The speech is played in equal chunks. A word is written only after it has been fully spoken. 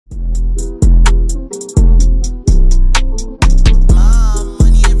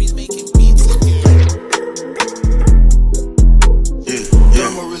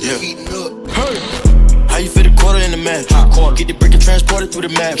through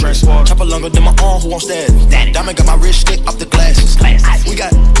the mattress. Chopper longer than my arm, who won't stand? Diamond got my wrist stick off the glasses. We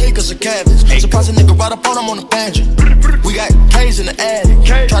got acres of cabins. Surprise a nigga right up on him on the banjo. We got K's in the attic.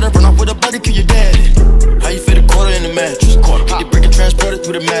 Try to run off with a buddy, kill your daddy. How you fit a quarter in the mattress? Get the brick and transport it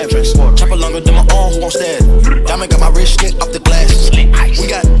through the mattress. Chopper longer than my arm, who won't stand? Diamond got my wrist stick off the glasses. We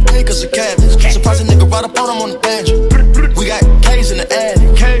got acres of cabins. Surprise a nigga right up on him on the banjo. We got K's in the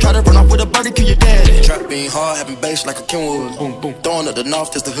attic. Try to run off with a buddy, kill your daddy. Trap being hard, having bass like a Kenwood. Throwing up the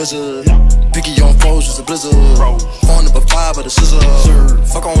north, that's the hood. Picky on foes, just a blizzard. Horn up a five, but a scissor.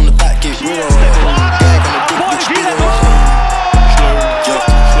 Fuck on the back, get real. Gag on the dick, bitch, beat up.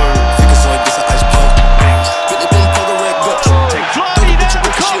 Figure so it gets an ice pump. Put the bin, poker red guts. Throw the bitch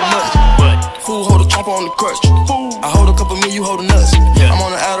away, cause she a nut. Fool hold a chopper on the crutch. I hold a couple me, you hold a nuts. I'm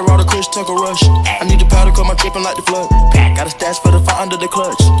on the Adderall, the Chris Tucker rush. I need the powder, cause my drippin' like the flood. Got a stash for the fire under the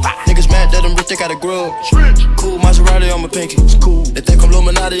clutch. Niggas mad that I'm rich, they got a grudge. Cool Maserati on my pinky. They think I'm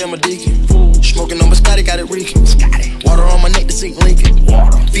Illuminati, I'm a deacon. Smoking on my Scotty, got it reeking. Water on my neck to sink Lincoln.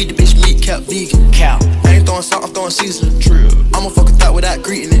 Feed the bitch meat, cap vegan. I ain't throwing salt, I'm throwing seasoning. I'ma fuck a thought without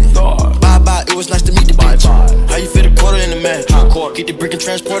greeting it. Bye, it was nice to meet the bitch. How you fit a quarter in the match? Get the brick and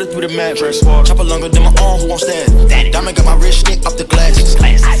transport it through the mattress. Chopper longer than my arm, who won't stand? Diamond got my wrist stick off the glasses.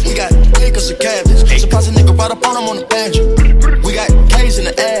 We got acres of cabins. Surprise a nigga right up on him on the banjo. We got K's in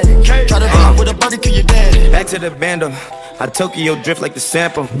the attic. Try to run off with a buddy, kill your daddy. Back to the bando. I Tokyo drift like the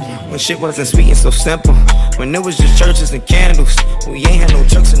sample. When shit wasn't sweet and so simple. When it was just churches and candles. We ain't had no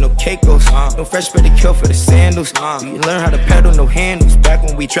trucks and no Caicos. No fresh bread to kill for the sandals. We learn how to pedal, no handles. Back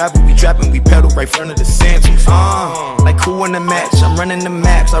when we travel, we trapping, we pedal right front of the sandals. Like who in the match? I'm running the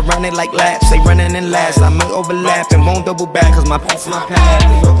maps. I run it like laps. They running in last. I might overlap and won't double back. Cause my pass is my path.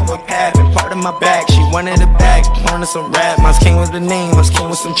 They open my path and part of my back. She wanted it back. Wanted some rap. Mine's king with the name. Mine's king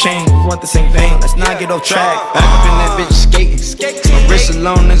with some chain. We want the same thing. Let's not get off track. Back up in that bitch skating. My wrist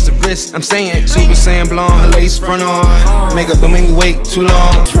alone is the wrist. I'm saying Super Saiyan blonde. Her lace front on. Makeup don't make me wait too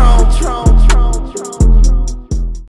long.